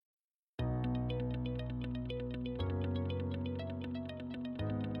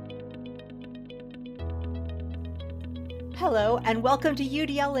Hello, and welcome to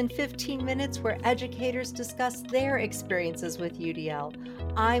UDL in 15 Minutes, where educators discuss their experiences with UDL.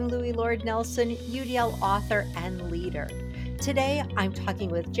 I'm Louie Lord Nelson, UDL author and leader. Today, I'm talking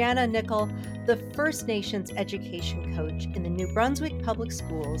with Jana Nicol, the First Nations education coach in the New Brunswick Public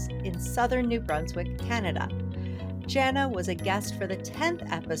Schools in southern New Brunswick, Canada. Jana was a guest for the 10th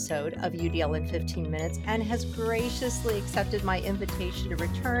episode of UDL in 15 Minutes and has graciously accepted my invitation to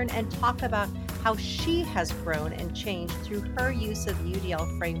return and talk about how she has grown and changed through her use of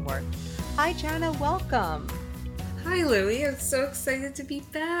UDL framework. Hi, Jana, welcome. Hi, Louie. I'm so excited to be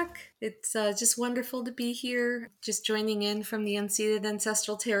back. It's just wonderful to be here, just joining in from the unceded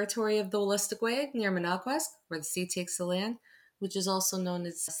ancestral territory of the Wolastoqiyik near Minnequest, where the sea takes the land, which is also known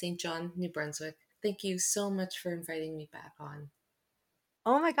as St. John, New Brunswick. Thank you so much for inviting me back on.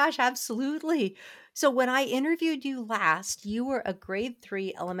 Oh my gosh, absolutely. So when I interviewed you last, you were a grade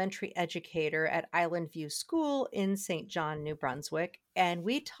 3 elementary educator at Island View School in St. John, New Brunswick, and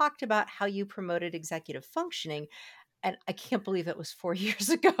we talked about how you promoted executive functioning. And I can't believe it was 4 years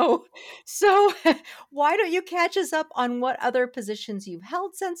ago. So why don't you catch us up on what other positions you've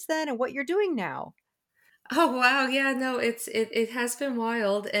held since then and what you're doing now? Oh wow, yeah, no, it has been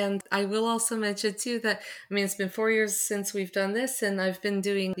wild, and I will also mention too that it's been 4 years since we've done this, and I've been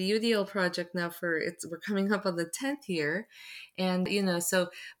doing the UDL project now we're coming up on the 10th year, and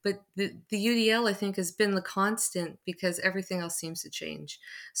but the UDL I think has been the constant because everything else seems to change.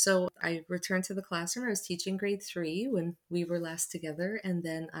 So I returned to the classroom. I was teaching grade 3 when we were last together, and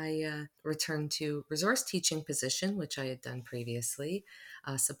then I returned to resource teaching position, which I had done previously,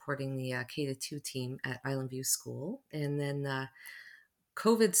 supporting the K-2 team at Island View School. And then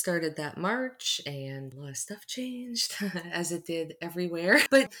COVID started that March, and a lot of stuff changed, as it did everywhere.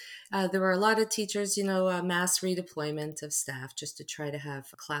 But there were a lot of teachers, mass redeployment of staff just to try to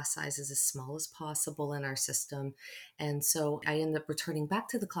have class sizes as small as possible in our system. And so I ended up returning back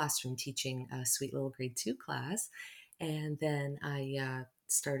to the classroom teaching a sweet little grade 2 class. And then I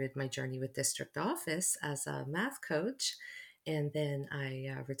started my journey with district office as a math coach. And then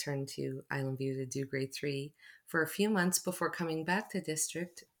I returned to Island View to do grade 3 for a few months before coming back to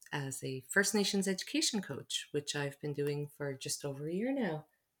district as a First Nations education coach, which I've been doing for just over a year now.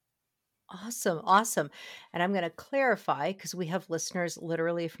 Awesome, awesome. And I'm going to clarify because we have listeners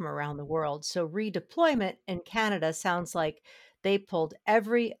literally from around the world. So redeployment in Canada sounds like they pulled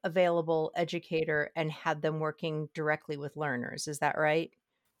every available educator and had them working directly with learners. Is that right?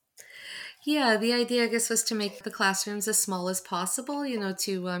 Yeah, the idea, I guess, was to make the classrooms as small as possible,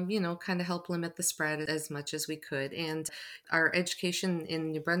 to, kind of help limit the spread as much as we could. And our education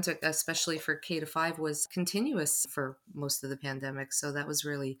in New Brunswick, especially for K-5, was continuous for most of the pandemic. So that was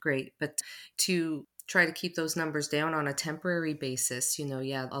really great. But to try to keep those numbers down on a temporary basis,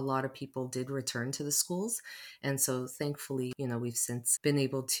 yeah, a lot of people did return to the schools. And so thankfully, we've since been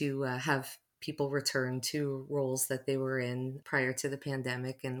able to have people return to roles that they were in prior to the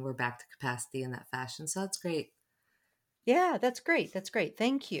pandemic, and we're back to capacity in that fashion. So that's great. Yeah, that's great. That's great.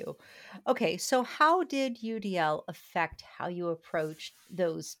 Thank you. Okay, so how did UDL affect how you approached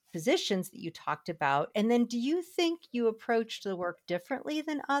those positions that you talked about? And then do you think you approached the work differently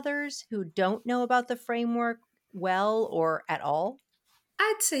than others who don't know about the framework well or at all?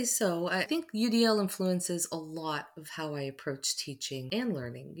 I'd say so. I think UDL influences a lot of how I approach teaching and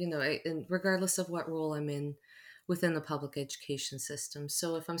learning, and regardless of what role I'm in within the public education system.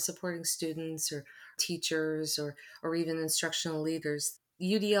 So if I'm supporting students or teachers or even instructional leaders,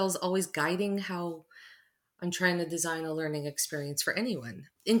 UDL is always guiding how I'm trying to design a learning experience for anyone,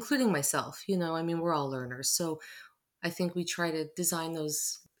 including myself. We're all learners. So I think we try to design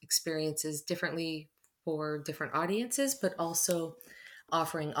those experiences differently for different audiences, but also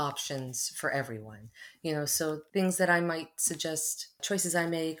offering options for everyone. So things that I might suggest, choices I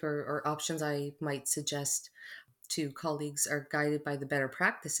make, or options I might suggest to colleagues are guided by the better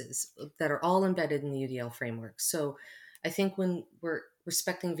practices that are all embedded in the UDL framework. So I think when we're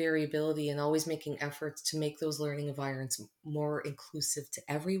respecting variability and always making efforts to make those learning environments more inclusive to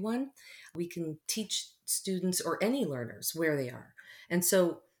everyone, we can teach students or any learners where they are. And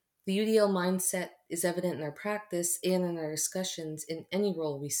so the UDL mindset is evident in our practice and in our discussions in any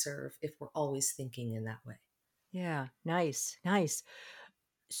role we serve if we're always thinking in that way. Yeah, nice, nice.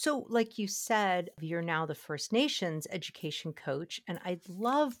 So, like you said, you're now the First Nations education coach, and I'd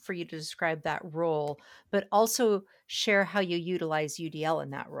love for you to describe that role, but also share how you utilize UDL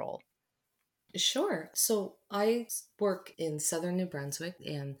in that role. Sure. So I work in southern New Brunswick,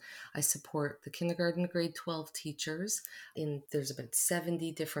 and I support the kindergarten to grade 12 teachers. There's about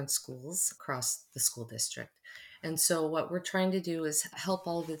 70 different schools across the school district. And so, what we're trying to do is help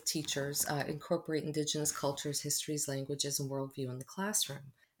all the teachers incorporate Indigenous cultures, histories, languages, and worldview in the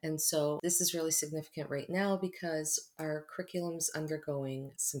classroom. And so, this is really significant right now because our curriculum's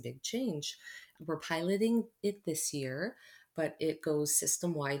undergoing some big change. We're piloting it this year, but it goes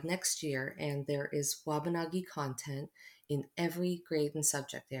system wide next year, and there is Wabanagi content in every grade and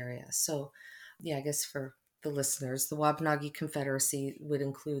subject area. So, yeah, I guess for the listeners, the Wabanagi Confederacy would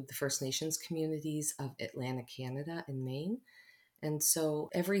include the First Nations communities of Atlantic Canada and Maine. And so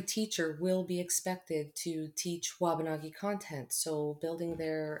every teacher will be expected to teach Wabanagi content. So building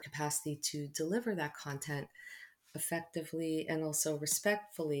their capacity to deliver that content effectively and also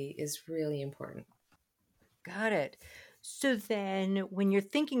respectfully is really important. Got it. So then when you're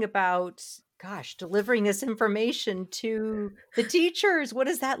thinking about, gosh, delivering this information to the teachers, what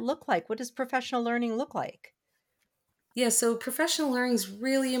does that look like? What does professional learning look like? Yeah, so professional learning is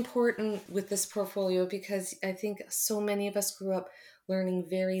really important with this portfolio because I think so many of us grew up learning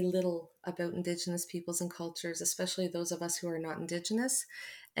very little about Indigenous peoples and cultures, especially those of us who are not Indigenous.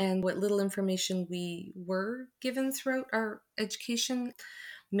 And what little information we were given throughout our education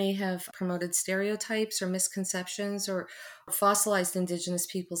may have promoted stereotypes or misconceptions or fossilized Indigenous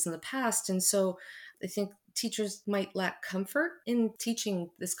peoples in the past. And so I think teachers might lack comfort in teaching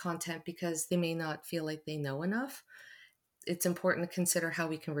this content because they may not feel like they know enough. It's important to consider how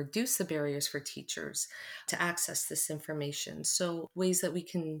we can reduce the barriers for teachers to access this information. So, ways that we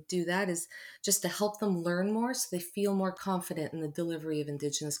can do that is just to help them learn more so they feel more confident in the delivery of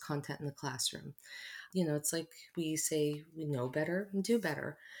Indigenous content in the classroom. It's like we say we know better and do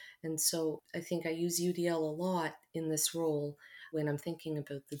better. And so, I think I use UDL a lot in this role when I'm thinking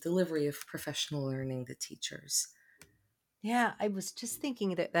about the delivery of professional learning to teachers. Yeah, I was just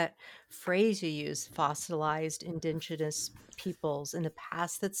thinking that that phrase you use, fossilized indigenous peoples in the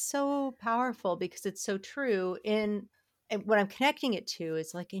past, that's so powerful because it's so true. And what I'm connecting it to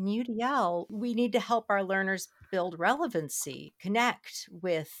is like in UDL, we need to help our learners build relevancy, connect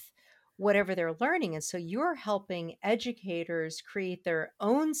with whatever they're learning. And so you're helping educators create their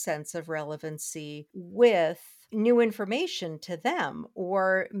own sense of relevancy with new information to them,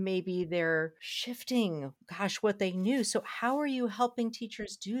 or maybe they're shifting, gosh, what they knew. So, how are you helping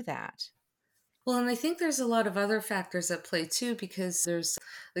teachers do that? Well, and I think there's a lot of other factors at play too, because there's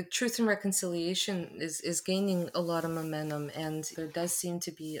like truth and reconciliation is gaining a lot of momentum, and there does seem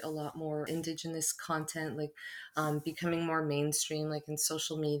to be a lot more Indigenous content, like becoming more mainstream, like in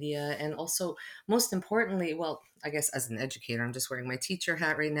social media, and also most importantly, well, I guess as an educator, I'm just wearing my teacher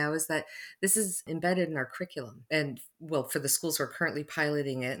hat right now, is that this is embedded in our curriculum, and well, for the schools who are currently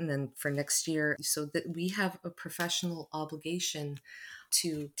piloting it, and then for next year, so that we have a professional obligation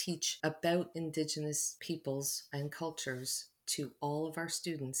to teach about Indigenous peoples and cultures to all of our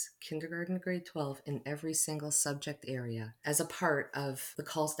students, kindergarten to grade 12, in every single subject area as a part of the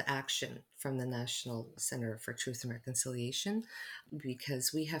calls to action from the National Center for Truth and Reconciliation,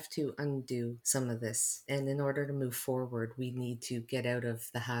 because we have to undo some of this. And in order to move forward, we need to get out of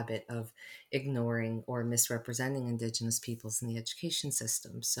the habit of ignoring or misrepresenting Indigenous peoples in the education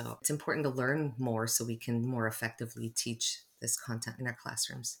system. So it's important to learn more so we can more effectively teach this content in our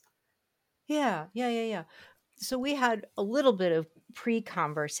classrooms. Yeah. So we had a little bit of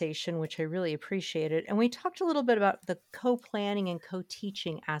pre-conversation, which I really appreciated, and we talked a little bit about the co-planning and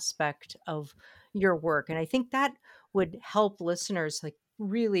co-teaching aspect of your work, and I think that would help listeners like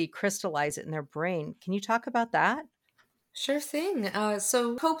really crystallize it in their brain. Can you talk about that? Sure thing.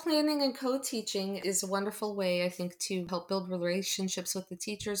 So, co planning and co teaching is a wonderful way, I think, to help build relationships with the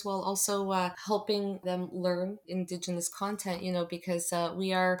teachers while also helping them learn Indigenous content, because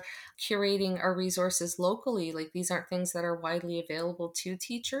we are curating our resources locally. Like, these aren't things that are widely available to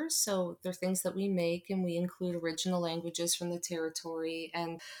teachers. So, they're things that we make, and we include original languages from the territory.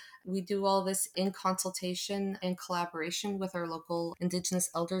 And we do all this in consultation and collaboration with our local Indigenous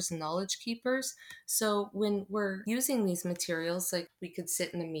elders and knowledge keepers. So when we're using these materials, like we could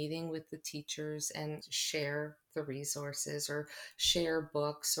sit in a meeting with the teachers and share the resources or share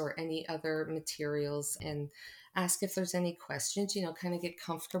books or any other materials and ask if there's any questions, kind of get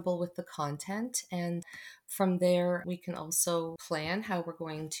comfortable with the content. And from there, we can also plan how we're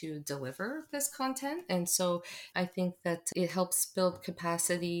going to deliver this content. And so I think that it helps build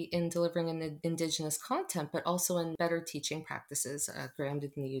capacity in delivering an Indigenous content, but also in better teaching practices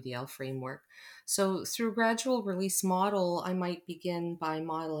grounded in the UDL framework. So, through gradual release model, I might begin by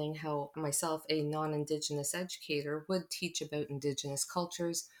modeling how myself, a non Indigenous educator, would teach about Indigenous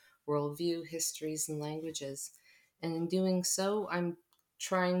cultures, worldview, histories, and languages. And in doing so, I'm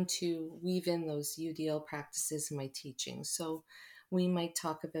trying to weave in those UDL practices in my teaching. So, We might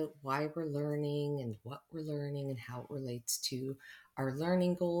talk about why we're learning and what we're learning and how it relates to our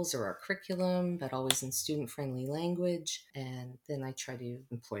learning goals or our curriculum, but always in student-friendly language. And then I try to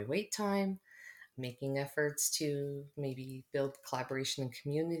employ wait time, making efforts to maybe build collaboration and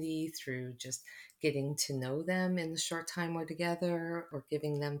community through just getting to know them in the short time we're together, or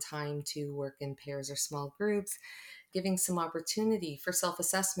giving them time to work in pairs or small groups, giving some opportunity for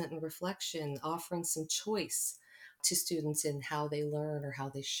self-assessment and reflection, offering some choice to students in how they learn or how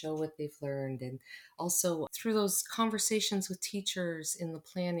they show what they've learned. And also through those conversations with teachers in the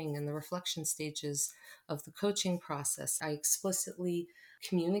planning and the reflection stages of the coaching process, I explicitly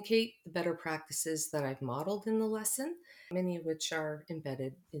communicate the better practices that I've modeled in the lesson, many of which are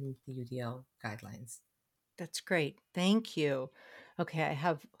embedded in the UDL guidelines. That's great. Thank you. Okay, I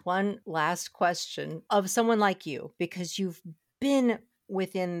have one last question of someone like you, because you've been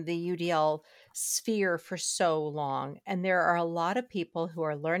within the UDL sphere for so long. And there are a lot of people who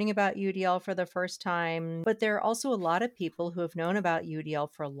are learning about UDL for the first time, but there are also a lot of people who have known about UDL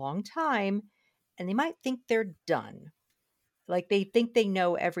for a long time and they might think they're done. Like they think they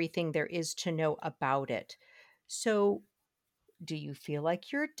know everything there is to know about it. So, do you feel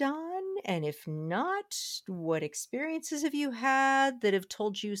like you're done? And if not, what experiences have you had that have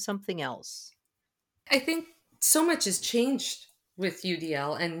told you something else? I think so much has changed with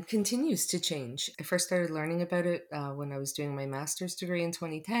UDL and continues to change. I first started learning about it when I was doing my master's degree in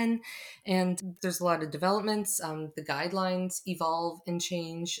 2010, and there's a lot of developments. The guidelines evolve and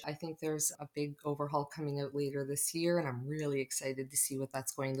change. I think there's a big overhaul coming out later this year, and I'm really excited to see what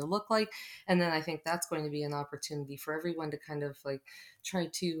that's going to look like. And then I think that's going to be an opportunity for everyone to kind of like try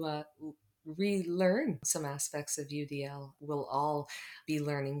to relearn some aspects of UDL. We'll all be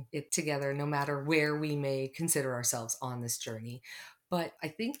learning it together, no matter where we may consider ourselves on this journey. But I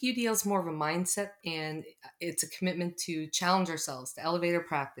think UDL is more of a mindset, and it's a commitment to challenge ourselves, to elevate our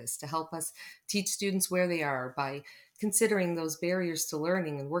practice, to help us teach students where they are by considering those barriers to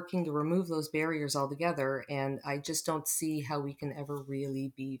learning and working to remove those barriers altogether. And I just don't see how we can ever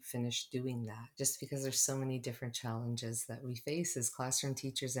really be finished doing that, just because there's so many different challenges that we face as classroom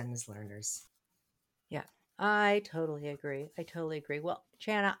teachers and as learners. Yeah, I totally agree. I totally agree. Well,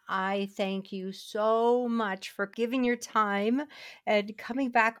 Jana, I thank you so much for giving your time and coming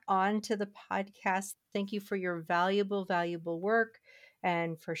back onto the podcast. Thank you for your valuable, valuable work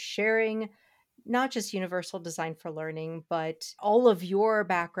and for sharing not just universal design for learning, but all of your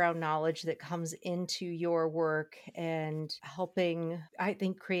background knowledge that comes into your work and helping, I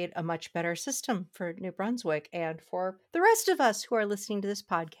think, create a much better system for New Brunswick and for the rest of us who are listening to this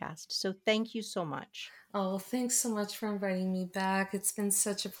podcast. So thank you so much. Oh, thanks so much for inviting me back. It's been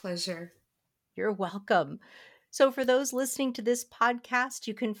such a pleasure. You're welcome. So, for those listening to this podcast,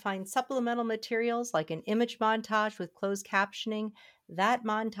 you can find supplemental materials like an image montage with closed captioning, that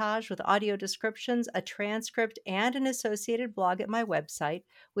montage with audio descriptions, a transcript, and an associated blog at my website,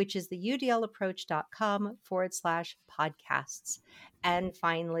 which is the udlapproach.com/podcasts. And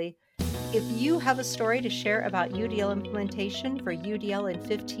finally, if you have a story to share about UDL implementation for UDL in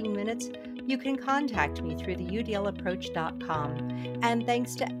 15 minutes, you can contact me through the udlapproach.com. And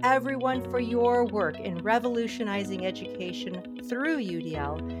thanks to everyone for your work in revolutionizing education through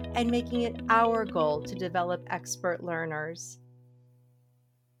UDL and making it our goal to develop expert learners.